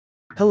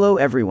Hello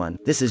everyone,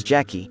 this is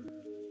Jackie.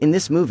 In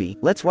this movie,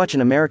 let's watch an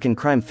American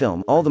crime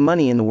film, All the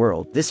Money in the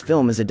World. This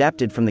film is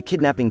adapted from the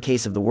kidnapping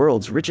case of the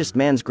world's richest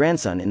man's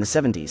grandson in the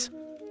 70s.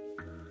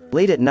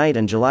 Late at night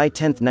on July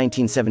 10,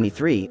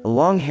 1973, a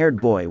long-haired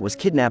boy was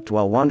kidnapped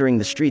while wandering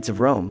the streets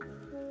of Rome.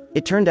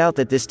 It turned out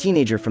that this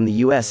teenager from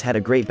the US had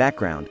a great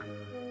background.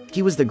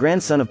 He was the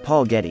grandson of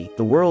Paul Getty,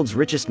 the world's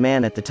richest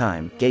man at the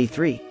time, Getty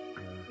III.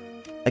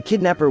 A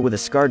kidnapper with a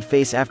scarred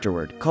face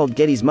afterward called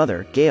Getty's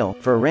mother, Gail,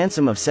 for a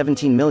ransom of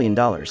 $17 million.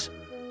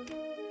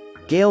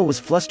 Gail was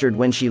flustered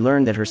when she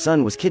learned that her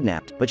son was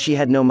kidnapped, but she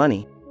had no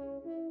money.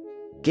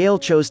 Gail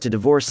chose to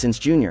divorce since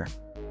Jr.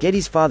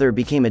 Getty's father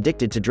became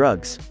addicted to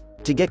drugs.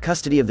 To get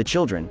custody of the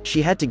children,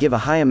 she had to give a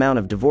high amount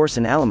of divorce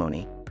and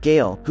alimony.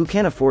 Gail, who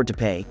can't afford to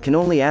pay, can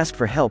only ask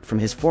for help from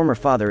his former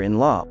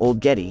father-in-law, Old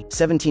Getty.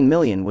 $17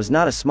 million was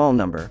not a small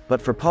number, but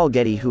for Paul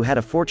Getty, who had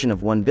a fortune of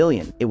 $1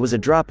 billion, it was a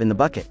drop in the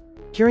bucket.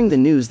 Hearing the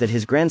news that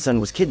his grandson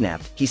was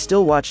kidnapped, he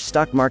still watched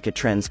stock market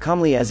trends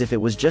calmly as if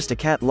it was just a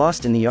cat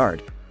lost in the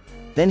yard.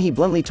 Then he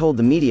bluntly told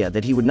the media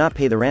that he would not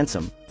pay the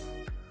ransom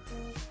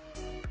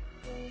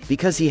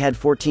because he had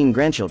 14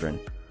 grandchildren.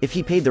 If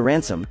he paid the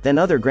ransom, then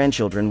other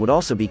grandchildren would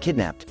also be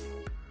kidnapped.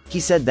 He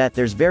said that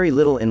there's very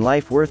little in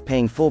life worth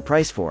paying full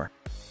price for.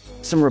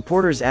 Some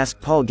reporters asked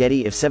Paul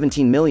Getty if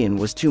 $17 million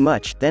was too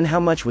much, then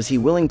how much was he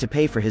willing to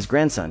pay for his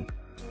grandson?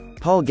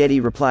 Paul Getty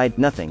replied,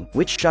 nothing,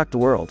 which shocked the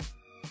world.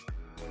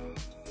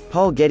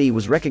 Paul Getty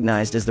was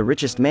recognized as the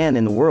richest man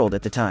in the world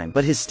at the time,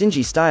 but his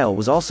stingy style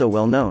was also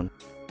well known.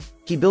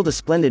 He built a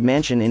splendid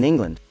mansion in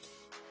England.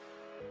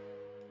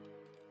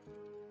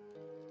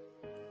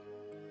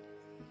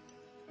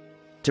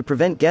 To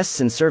prevent guests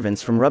and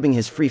servants from rubbing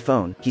his free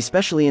phone, he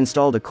specially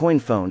installed a coin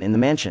phone in the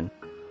mansion.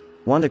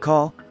 Want a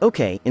call?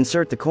 Okay,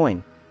 insert the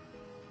coin.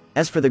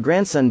 As for the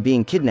grandson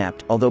being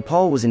kidnapped, although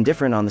Paul was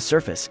indifferent on the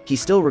surface, he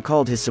still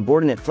recalled his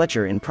subordinate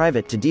Fletcher in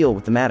private to deal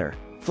with the matter.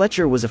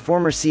 Fletcher was a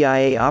former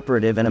CIA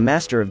operative and a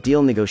master of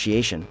deal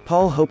negotiation.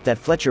 Paul hoped that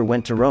Fletcher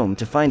went to Rome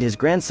to find his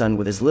grandson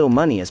with as little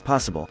money as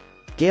possible.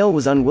 Gail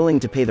was unwilling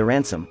to pay the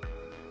ransom.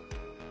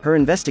 Her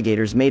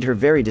investigators made her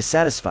very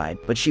dissatisfied,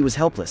 but she was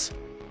helpless.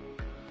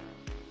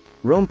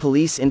 Rome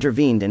police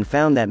intervened and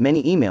found that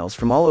many emails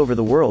from all over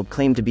the world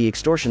claimed to be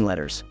extortion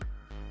letters.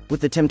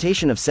 With the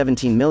temptation of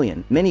 $17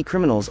 million, many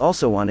criminals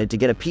also wanted to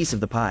get a piece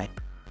of the pie.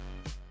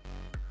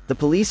 The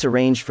police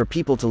arranged for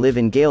people to live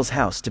in Gail's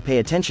house to pay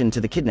attention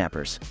to the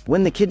kidnappers.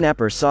 When the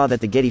kidnapper saw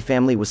that the Getty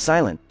family was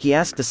silent, he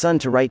asked the son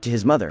to write to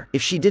his mother.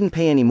 If she didn't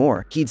pay any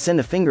more, he'd send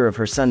a finger of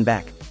her son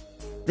back.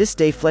 This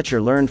day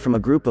Fletcher learned from a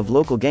group of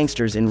local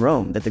gangsters in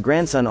Rome that the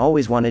grandson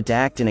always wanted to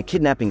act in a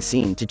kidnapping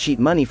scene to cheat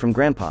money from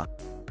grandpa.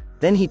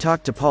 Then he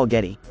talked to Paul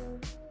Getty.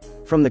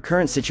 From the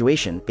current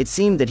situation, it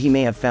seemed that he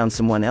may have found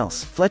someone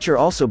else. Fletcher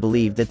also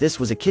believed that this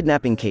was a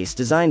kidnapping case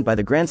designed by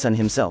the grandson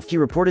himself. He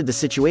reported the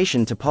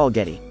situation to Paul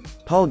Getty.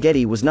 Paul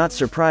Getty was not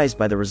surprised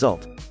by the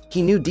result.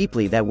 He knew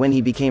deeply that when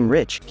he became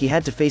rich, he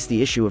had to face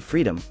the issue of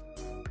freedom.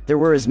 There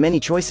were as many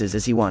choices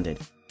as he wanted.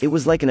 It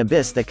was like an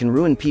abyss that can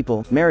ruin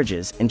people,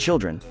 marriages, and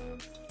children.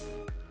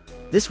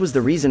 This was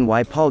the reason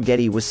why Paul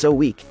Getty was so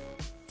weak.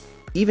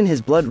 Even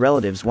his blood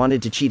relatives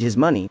wanted to cheat his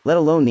money, let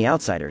alone the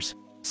outsiders.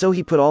 So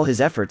he put all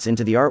his efforts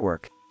into the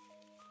artwork.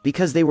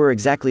 Because they were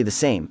exactly the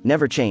same,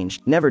 never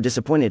changed, never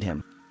disappointed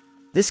him.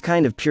 This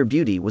kind of pure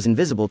beauty was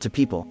invisible to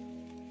people.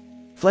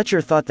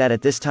 Fletcher thought that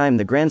at this time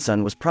the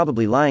grandson was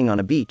probably lying on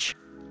a beach.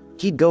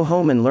 He'd go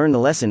home and learn the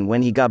lesson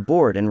when he got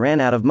bored and ran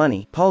out of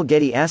money. Paul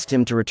Getty asked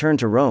him to return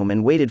to Rome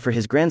and waited for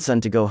his grandson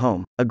to go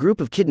home. A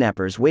group of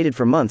kidnappers waited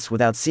for months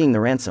without seeing the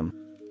ransom.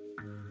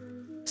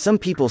 Some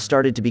people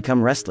started to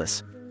become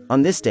restless.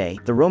 On this day,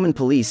 the Roman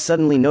police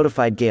suddenly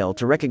notified Gail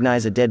to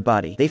recognize a dead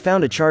body. They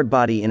found a charred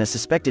body in a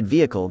suspected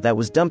vehicle that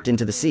was dumped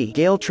into the sea.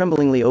 Gail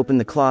tremblingly opened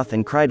the cloth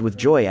and cried with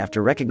joy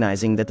after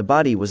recognizing that the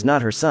body was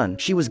not her son.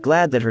 She was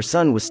glad that her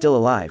son was still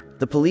alive.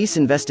 The police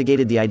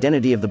investigated the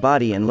identity of the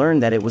body and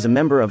learned that it was a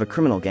member of a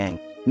criminal gang.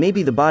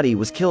 Maybe the body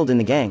was killed in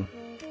the gang.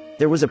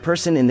 There was a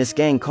person in this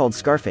gang called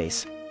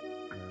Scarface.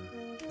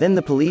 Then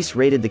the police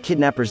raided the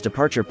kidnappers'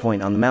 departure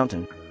point on the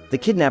mountain. The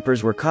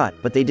kidnappers were caught,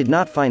 but they did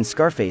not find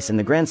Scarface and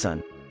the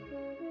grandson.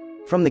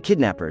 From the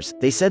kidnappers,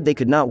 they said they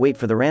could not wait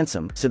for the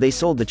ransom, so they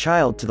sold the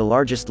child to the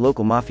largest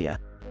local mafia.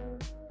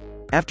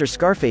 After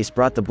Scarface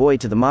brought the boy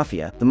to the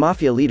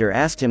mafia leader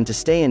asked him to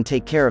stay and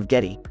take care of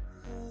Getty.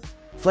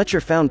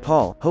 Fletcher found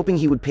Paul, hoping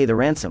he would pay the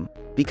ransom.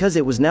 Because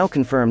it was now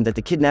confirmed that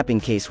the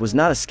kidnapping case was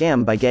not a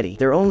scam by Getty.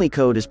 Their only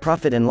code is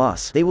profit and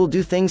loss. They will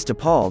do things to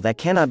Paul that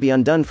cannot be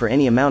undone for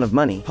any amount of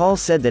money. Paul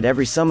said that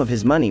every sum of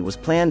his money was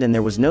planned and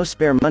there was no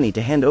spare money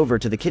to hand over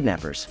to the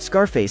kidnappers.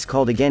 Scarface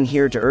called again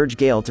here to urge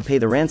Gail to pay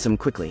the ransom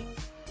quickly.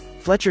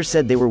 Fletcher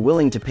said they were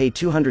willing to pay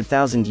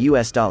 $200,000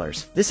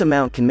 US. This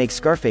amount can make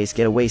Scarface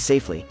get away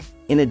safely.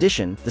 In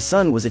addition, the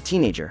son was a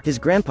teenager. His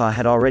grandpa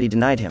had already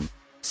denied him.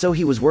 So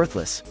he was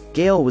worthless.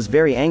 Gail was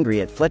very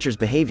angry at Fletcher's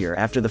behavior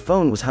after the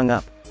phone was hung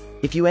up.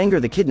 If you anger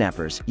the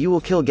kidnappers, you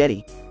will kill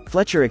Getty.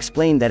 Fletcher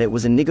explained that it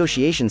was a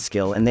negotiation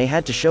skill and they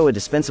had to show a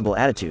dispensable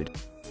attitude.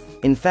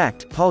 In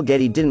fact, Paul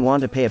Getty didn't want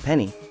to pay a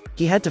penny.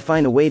 He had to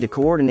find a way to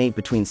coordinate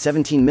between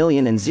 17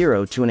 million and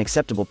zero to an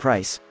acceptable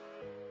price.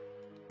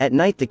 At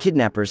night, the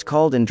kidnappers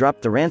called and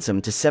dropped the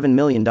ransom to $7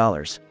 million.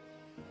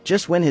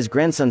 Just when his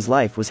grandson's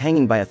life was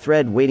hanging by a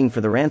thread waiting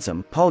for the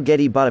ransom, Paul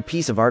Getty bought a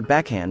piece of art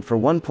backhand for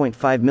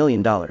 $1.5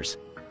 million.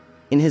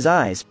 In his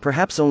eyes,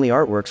 perhaps only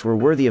artworks were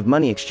worthy of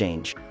money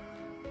exchange.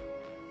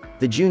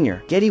 The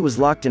junior, Getty, was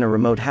locked in a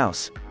remote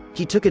house.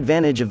 He took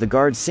advantage of the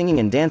guards singing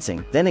and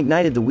dancing, then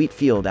ignited the wheat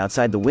field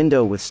outside the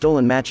window with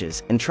stolen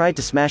matches, and tried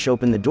to smash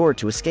open the door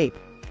to escape.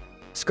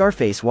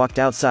 Scarface walked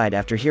outside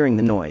after hearing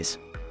the noise.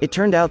 It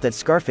turned out that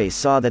Scarface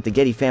saw that the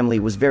Getty family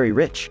was very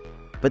rich.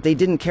 But they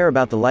didn't care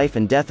about the life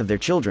and death of their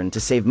children to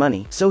save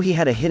money, so he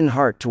had a hidden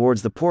heart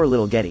towards the poor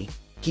little Getty.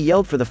 He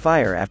yelled for the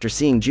fire after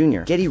seeing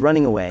Junior Getty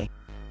running away.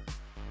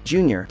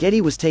 Junior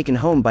Getty was taken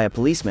home by a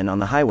policeman on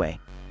the highway.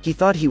 He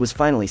thought he was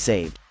finally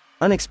saved.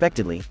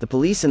 Unexpectedly, the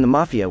police and the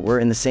mafia were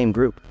in the same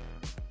group.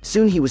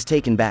 Soon he was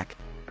taken back.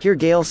 Here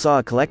Gale saw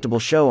a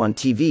collectible show on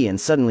TV and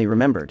suddenly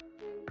remembered.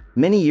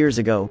 Many years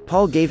ago,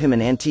 Paul gave him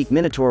an antique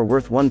Minotaur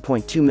worth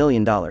 $1.2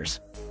 million.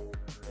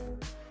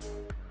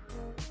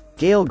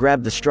 Gale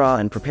grabbed the straw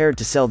and prepared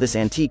to sell this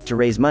antique to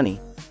raise money.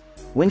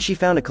 When she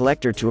found a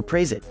collector to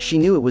appraise it, she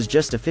knew it was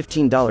just a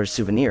 $15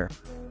 souvenir.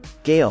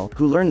 Gale,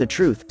 who learned the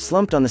truth,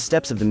 slumped on the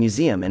steps of the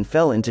museum and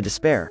fell into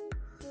despair.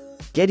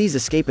 Getty's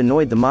escape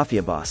annoyed the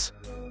mafia boss.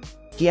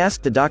 He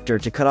asked the doctor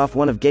to cut off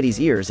one of Getty's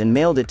ears and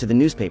mailed it to the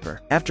newspaper.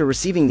 After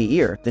receiving the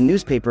ear, the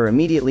newspaper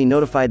immediately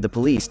notified the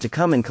police to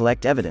come and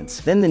collect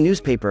evidence. Then the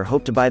newspaper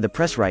hoped to buy the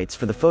press rights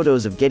for the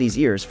photos of Getty's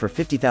ears for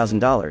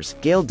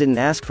 $50,000. Gale didn't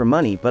ask for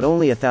money but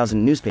only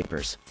 1,000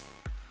 newspapers.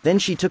 Then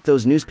she took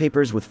those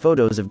newspapers with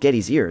photos of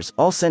Getty's ears,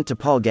 all sent to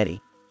Paul Getty.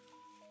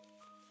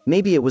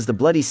 Maybe it was the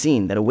bloody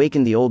scene that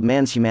awakened the old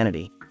man's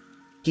humanity.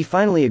 He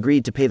finally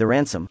agreed to pay the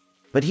ransom.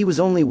 But he was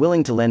only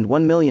willing to lend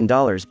 $1 million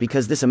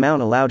because this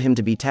amount allowed him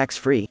to be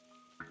tax-free.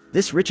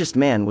 This richest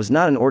man was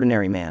not an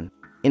ordinary man.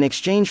 In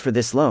exchange for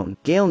this loan,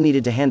 Gale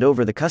needed to hand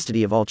over the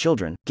custody of all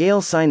children.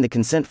 Gale signed the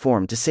consent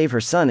form to save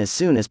her son as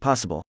soon as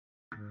possible.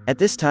 At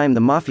this time the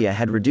mafia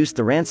had reduced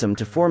the ransom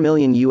to $4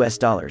 million,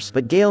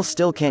 but Gale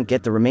still can't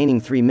get the remaining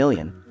 $3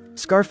 million.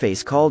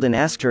 Scarface called and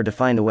asked her to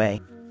find a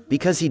way.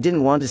 Because he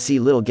didn't want to see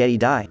little Getty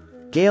die.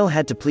 Gale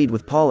had to plead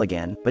with Paul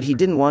again, but he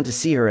didn't want to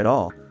see her at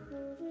all.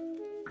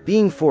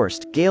 Being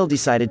forced, Gale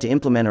decided to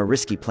implement a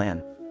risky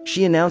plan.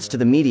 She announced to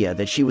the media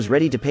that she was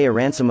ready to pay a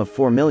ransom of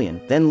 $4 million,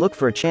 then look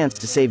for a chance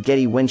to save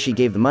Getty when she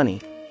gave the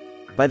money.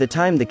 By the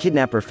time the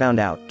kidnapper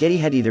found out, Getty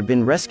had either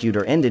been rescued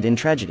or ended in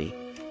tragedy.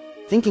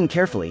 Thinking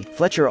carefully,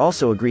 Fletcher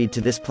also agreed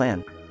to this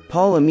plan.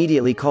 Paul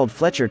immediately called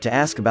Fletcher to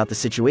ask about the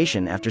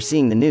situation after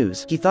seeing the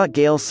news. He thought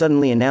Gale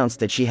suddenly announced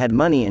that she had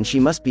money and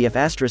she must be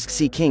F***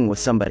 king with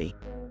somebody.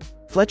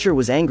 Fletcher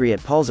was angry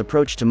at Paul's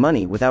approach to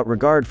money without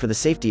regard for the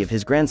safety of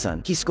his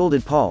grandson. He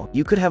scolded Paul,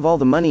 "You could have all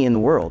the money in the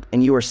world,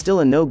 and you are still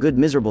a no-good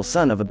miserable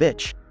son of a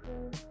bitch."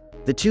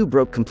 The two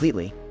broke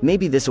completely.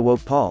 Maybe this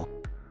awoke Paul.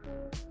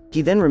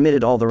 He then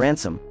remitted all the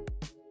ransom.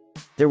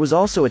 There was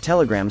also a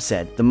telegram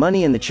said, "The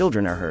money and the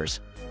children are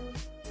hers."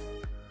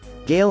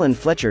 Gale and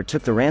Fletcher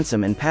took the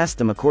ransom and passed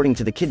them according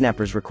to the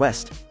kidnapper's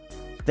request.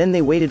 Then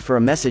they waited for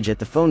a message at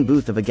the phone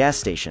booth of a gas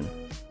station.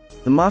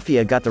 The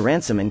mafia got the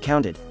ransom and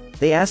counted.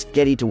 They asked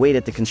Getty to wait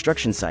at the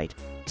construction site.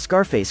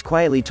 Scarface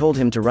quietly told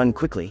him to run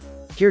quickly.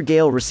 Here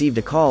Gale received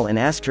a call and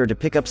asked her to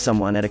pick up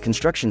someone at a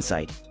construction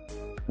site.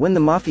 When the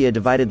mafia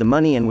divided the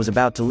money and was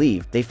about to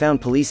leave, they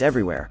found police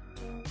everywhere.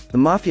 The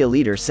mafia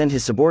leader sent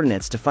his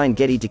subordinates to find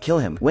Getty to kill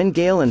him. When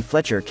Gale and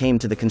Fletcher came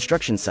to the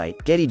construction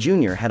site, Getty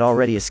Jr. had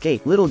already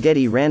escaped. Little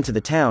Getty ran to the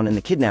town and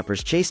the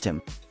kidnappers chased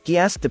him. He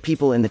asked the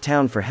people in the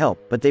town for help,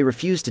 but they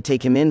refused to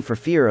take him in for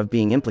fear of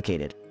being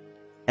implicated.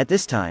 At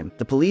this time,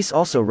 the police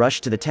also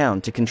rushed to the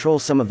town to control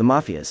some of the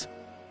mafias.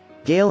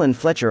 Gale and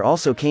Fletcher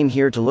also came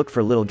here to look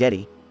for Little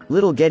Getty.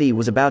 Little Getty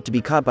was about to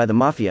be caught by the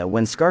mafia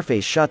when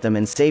Scarface shot them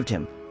and saved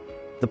him.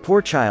 The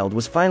poor child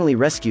was finally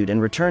rescued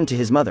and returned to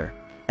his mother.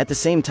 At the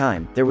same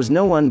time, there was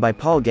no one by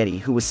Paul Getty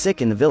who was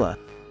sick in the villa.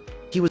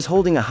 He was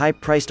holding a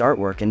high-priced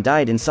artwork and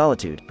died in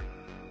solitude.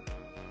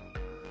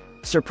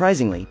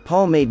 Surprisingly,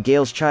 Paul made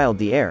Gale's child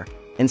the heir,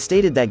 and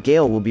stated that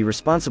Gale will be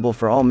responsible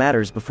for all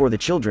matters before the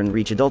children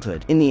reach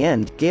adulthood. In the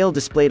end, Gale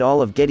displayed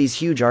all of Getty's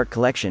huge art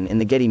collection in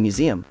the Getty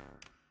Museum.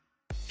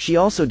 She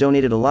also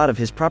donated a lot of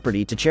his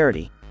property to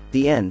charity.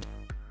 The end.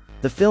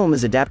 The film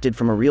is adapted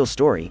from a real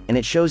story, and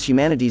it shows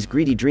humanity's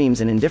greedy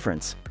dreams and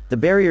indifference. The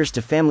barriers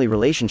to family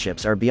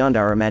relationships are beyond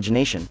our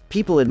imagination.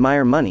 People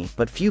admire money,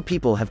 but few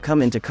people have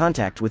come into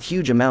contact with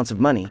huge amounts of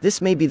money.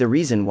 This may be the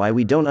reason why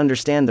we don't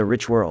understand the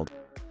rich world.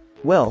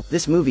 Well,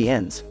 this movie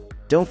ends.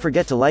 Don't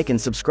forget to like and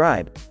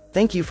subscribe.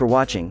 Thank you for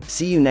watching,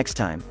 see you next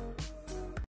time.